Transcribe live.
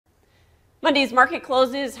Monday's market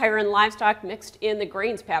closes higher in livestock, mixed in the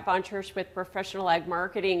grains. Pat Bonchurch with Professional Ag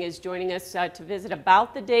Marketing is joining us to visit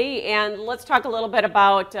about the day. And let's talk a little bit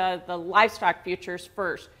about the livestock futures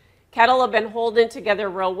first. Cattle have been holding together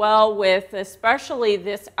real well with especially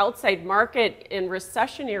this outside market and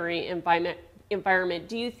recessionary environment.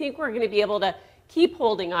 Do you think we're going to be able to keep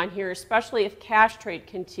holding on here, especially if cash trade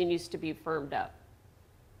continues to be firmed up?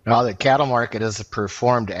 Well, the cattle market has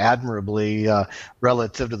performed admirably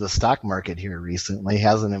relative to the stock market here recently,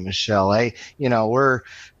 hasn't it, Michelle?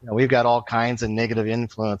 We've got all kinds of negative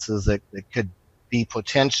influences that could be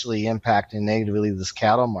potentially impacting negatively this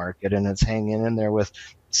cattle market, and it's hanging in there with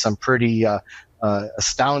some pretty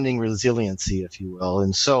astounding resiliency, if you will.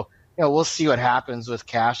 And so, we'll see what happens with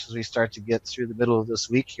cash as we start to get through the middle of this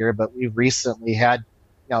week here. But we've recently had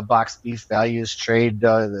box beef values trade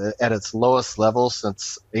at its lowest level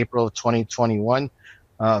since April of 2021.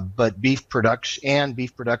 But beef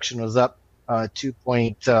production was up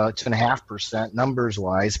 2.5% numbers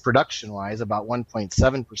wise, production wise, about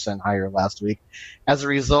 1.7% higher last week as a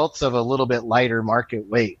result of a little bit lighter market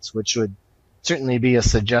weights, which would certainly be a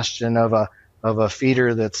suggestion of a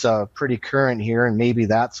feeder that's pretty current here. And maybe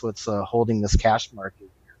that's what's holding this cash market.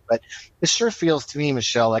 But it sure feels to me,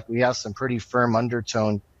 Michelle, like we have some pretty firm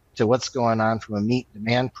undertone to what's going on from a meat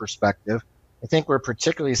demand perspective. I think we're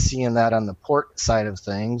particularly seeing that on the pork side of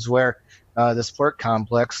things, where this pork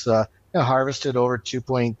complex harvested over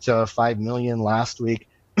 2.5 million last week.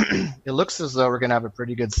 It looks as though we're going to have a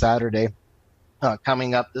pretty good Saturday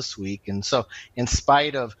coming up this week. And so in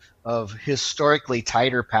spite of historically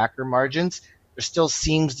tighter packer margins, there still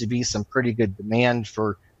seems to be some pretty good demand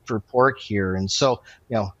for pork here. And so,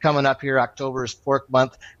 coming up here, October is pork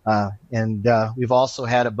month, and we've also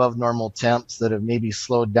had above normal temps that have maybe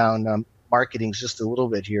slowed down marketings just a little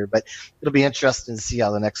bit here, but it'll be interesting to see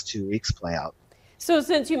how the next 2 weeks play out. So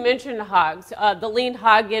since you mentioned hogs, the lean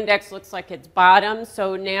hog index looks like it's bottomed.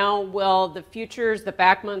 So now will the futures, the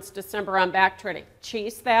back months, December on back, try to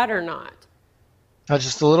chase that or not?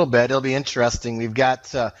 Just a little bit. It'll be interesting. We've got,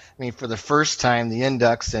 for the first time, the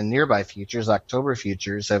index and nearby futures, October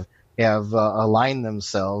futures, have aligned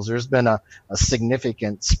themselves. There's been a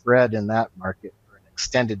significant spread in that market for an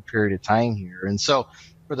extended period of time here. And so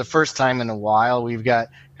for the first time in a while, we've got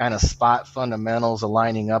kind of spot fundamentals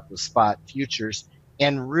aligning up with spot futures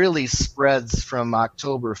and really spreads from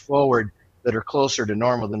October forward that are closer to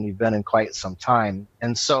normal than we've been in quite some time.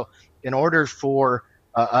 And so in order for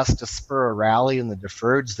us to spur a rally in the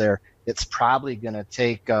deferreds there, it's probably going to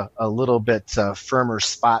take a little bit firmer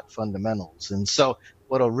spot fundamentals. And so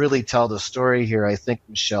what'll really tell the story here, I think,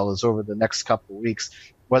 Michelle, is over the next couple of weeks,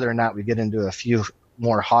 whether or not we get into a few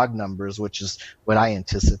more hog numbers, which is what I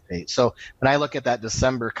anticipate. So when I look at that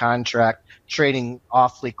December contract trading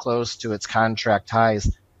awfully close to its contract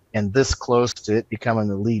highs and this close to it becoming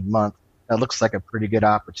the lead month, that looks like a pretty good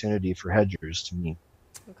opportunity for hedgers to me.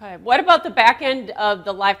 Okay. What about the back end of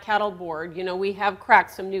the live cattle board? We have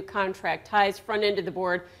cracked some new contract highs. Front end of the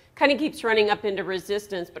board kind of keeps running up into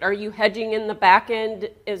resistance, but are you hedging in the back end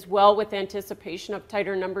as well with anticipation of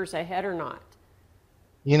tighter numbers ahead or not?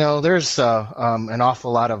 There's an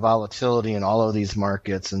awful lot of volatility in all of these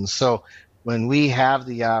markets. And so when we have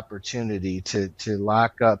the opportunity to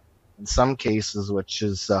lock up, in some cases, which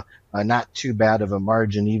is not too bad of a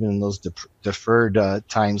margin, even in those deferred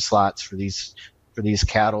time slots for these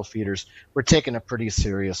cattle feeders, we're taking a pretty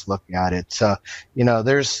serious look at it.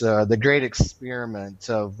 There's the great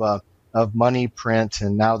experiment of money print,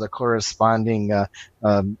 and now the corresponding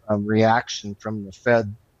reaction from the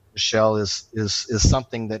Fed, Michelle, is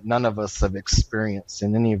something that none of us have experienced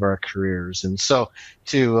in any of our careers. And so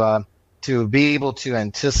to be able to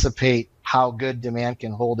anticipate how good demand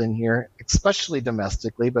can hold in here, especially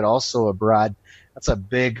domestically, but also abroad, that's a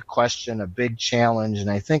big question, a big challenge,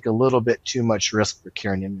 and I think a little bit too much risk for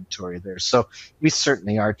carrying inventory there. So we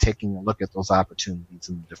certainly are taking a look at those opportunities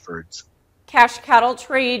in the deferreds. Cash cattle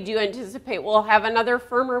trade, do you anticipate we'll have another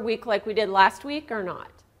firmer week like we did last week or not?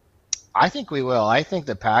 I think we will. I think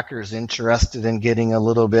the Packer's interested in getting a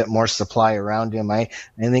little bit more supply around him. I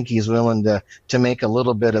think he's willing to make a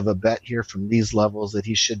little bit of a bet here from these levels that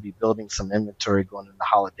he should be building some inventory going into the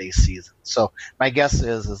holiday season. So my guess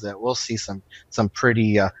is that we'll see some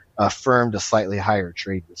pretty firm to slightly higher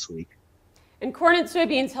trade this week. And corn and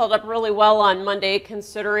soybeans held up really well on Monday,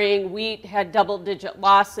 considering wheat had double-digit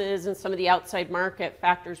losses and some of the outside market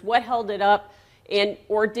factors. What held it up?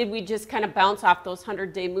 Or did we just kind of bounce off those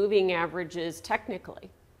 100-day moving averages technically?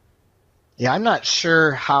 Yeah, I'm not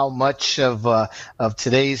sure how much of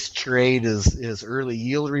today's trade is early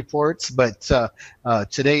yield reports, but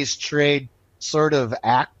today's trade sort of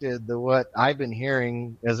acted the what I've been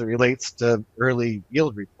hearing as it relates to early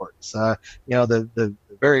yield reports. The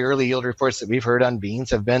very early yield reports that we've heard on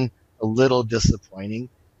beans have been a little disappointing.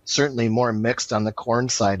 Certainly more mixed on the corn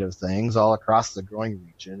side of things all across the growing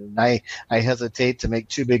region. And I hesitate to make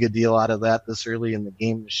too big a deal out of that this early in the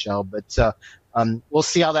game, Michelle. But we'll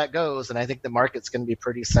see how that goes. And I think the market's going to be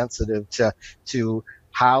pretty sensitive to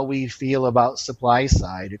how we feel about supply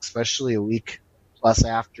side, especially a week plus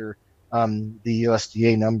after the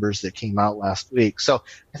USDA numbers that came out last week. So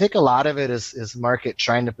I think a lot of it is market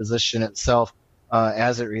trying to position itself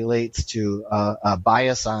as it relates to a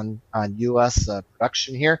bias on U.S.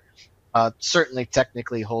 Production here. Certainly,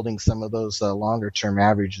 technically holding some of those longer term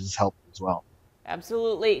averages helped as well.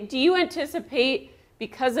 Absolutely. Do you anticipate,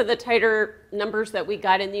 because of the tighter numbers that we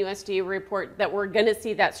got in the USDA report, that we're going to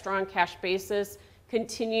see that strong cash basis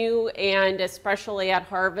continue, and especially at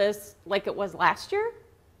harvest like it was last year?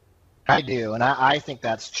 I do, and I think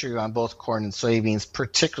that's true on both corn and soybeans,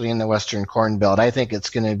 particularly in the Western Corn Belt. I think it's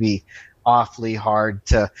going to be awfully hard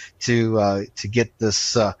to get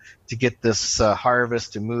this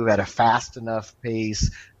harvest to move at a fast enough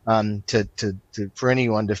pace for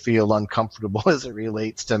anyone to feel uncomfortable as it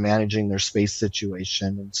relates to managing their space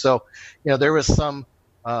situation. And so, there was some,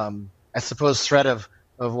 I suppose, threat of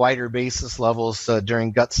wider basis levels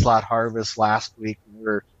during gut slot harvest last week. We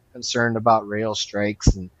were concerned about rail strikes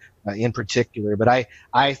and in particular, but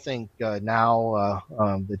I think now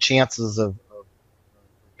the chances of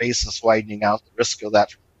basis widening out, the risk of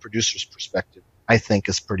that from the producer's perspective, I think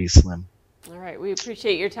is pretty slim. All right, we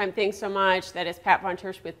appreciate your time. Thanks so much. That is Pat Von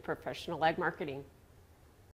Tersch with Professional Ag Marketing.